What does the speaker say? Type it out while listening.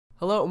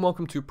Hello and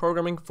welcome to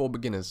Programming for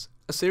Beginners,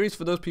 a series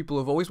for those people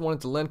who have always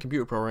wanted to learn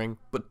computer programming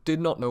but did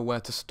not know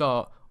where to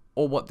start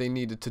or what they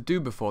needed to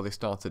do before they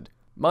started.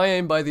 My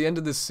aim by the end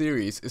of this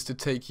series is to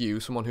take you,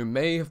 someone who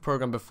may have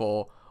programmed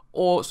before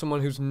or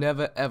someone who's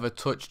never ever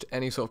touched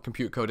any sort of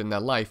computer code in their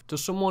life, to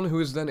someone who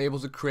is then able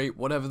to create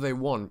whatever they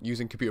want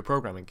using computer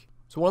programming.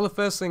 So one of the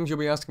first things you'll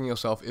be asking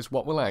yourself is,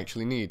 what will I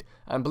actually need?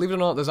 And believe it or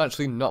not, there's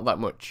actually not that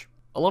much.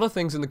 A lot of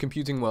things in the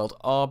computing world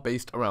are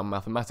based around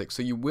mathematics,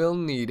 so you will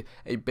need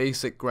a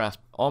basic grasp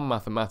on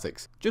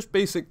mathematics. Just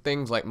basic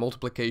things like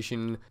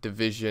multiplication,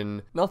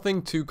 division,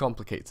 nothing too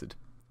complicated.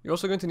 You're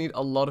also going to need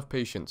a lot of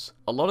patience.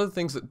 A lot of the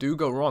things that do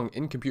go wrong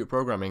in computer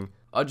programming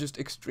are just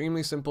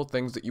extremely simple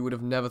things that you would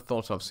have never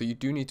thought of, so you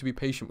do need to be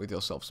patient with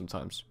yourself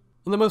sometimes.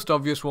 And the most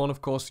obvious one, of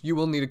course, you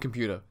will need a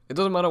computer. It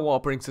doesn't matter what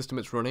operating system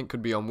it's running, it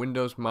could be on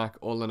Windows, Mac,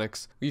 or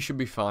Linux, you should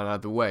be fine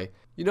either way.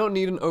 You don't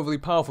need an overly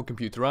powerful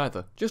computer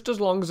either. Just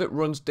as long as it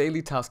runs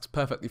daily tasks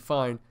perfectly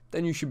fine,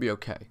 then you should be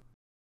okay.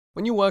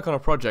 When you work on a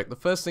project, the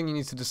first thing you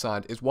need to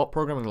decide is what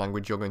programming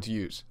language you're going to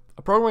use.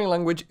 A programming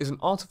language is an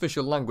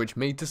artificial language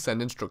made to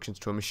send instructions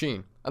to a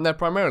machine, and they're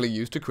primarily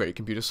used to create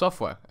computer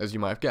software, as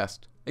you might have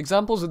guessed.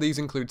 Examples of these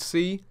include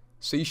C,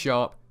 C#,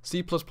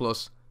 C++,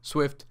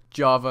 Swift,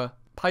 Java,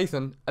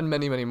 Python, and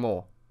many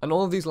more. And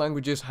all of these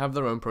languages have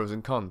their own pros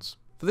and cons.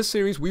 For this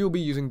series, we will be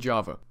using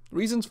Java.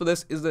 Reasons for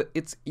this is that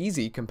it's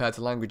easy compared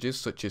to languages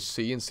such as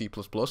C and C++.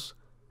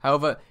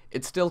 However,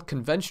 it's still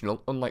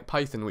conventional, unlike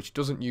Python, which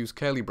doesn't use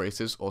curly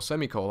braces or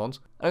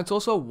semicolons, and it's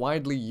also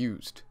widely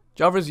used.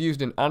 Java is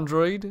used in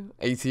Android,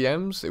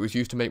 ATMs, it was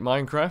used to make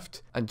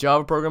Minecraft, and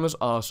Java programmers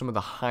are some of the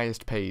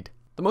highest paid.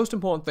 The most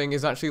important thing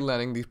is actually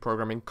learning these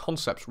programming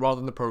concepts rather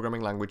than the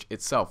programming language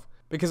itself,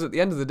 because at the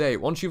end of the day,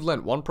 once you've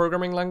learnt one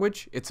programming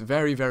language, it's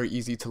very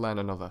easy to learn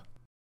another.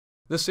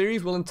 The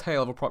series will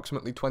entail of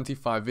approximately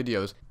 25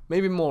 videos,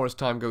 maybe more as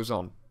time goes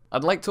on.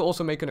 I'd like to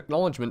also make an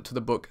acknowledgement to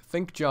the book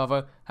Think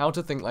Java: How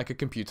to Think Like a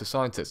Computer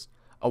Scientist.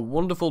 A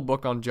wonderful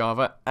book on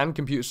Java and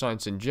computer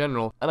science in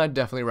general, and I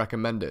definitely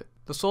recommend it.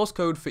 The source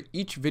code for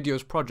each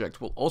video's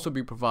project will also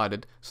be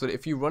provided, so that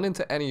if you run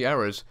into any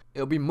errors,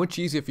 it'll be much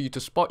easier for you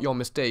to spot your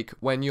mistake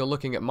when you're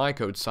looking at my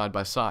code side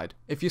by side.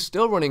 If you're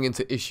still running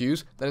into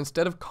issues, then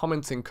instead of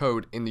commenting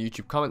code in the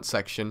YouTube comments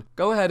section,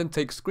 go ahead and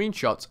take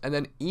screenshots and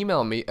then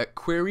email me at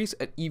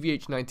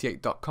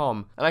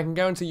queries@evh98.com, and I can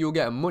guarantee you'll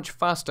get a much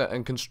faster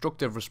and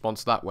constructive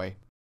response that way.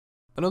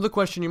 Another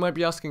question you might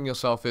be asking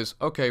yourself is,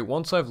 okay,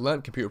 once I've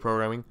learnt computer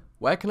programming,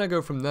 where can I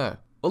go from there?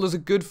 Well, there's a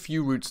good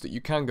few routes that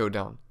you can go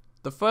down.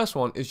 The first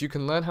one is you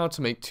can learn how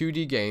to make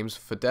 2D games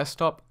for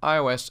desktop,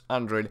 iOS,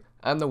 Android,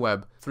 and the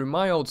web through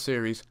my old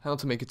series, How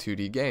to Make a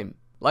 2D Game.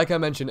 Like I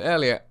mentioned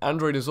earlier,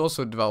 Android is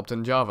also developed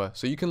in Java,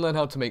 so you can learn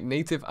how to make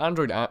native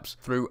Android apps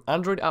through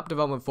Android App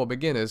Development for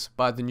Beginners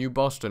by The New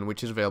Boston,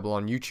 which is available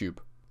on YouTube.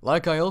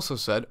 Like I also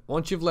said,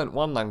 once you've learnt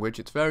one language,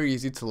 it's very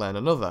easy to learn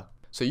another.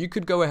 So you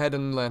could go ahead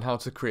and learn how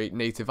to create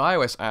native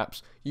iOS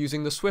apps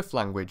using the Swift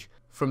language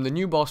from The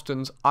New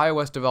Boston's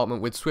iOS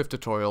Development with Swift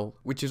tutorial,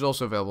 which is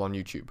also available on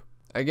YouTube.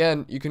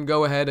 Again, you can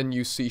go ahead and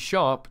use C#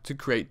 to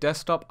create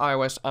desktop,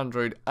 iOS,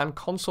 Android, and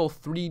console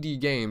 3D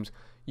games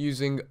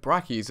using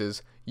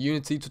Brackeys'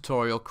 Unity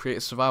tutorial Create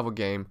a Survival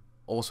Game,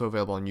 also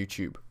available on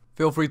YouTube.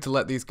 Feel free to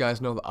let these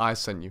guys know that I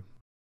sent you.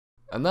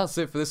 And that's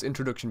it for this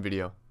introduction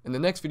video. In the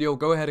next video,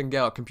 go ahead and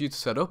get our computer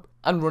set up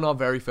and run our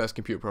very first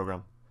computer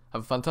program.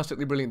 Have a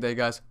fantastically brilliant day,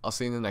 guys. I'll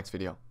see you in the next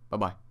video. Bye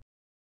bye.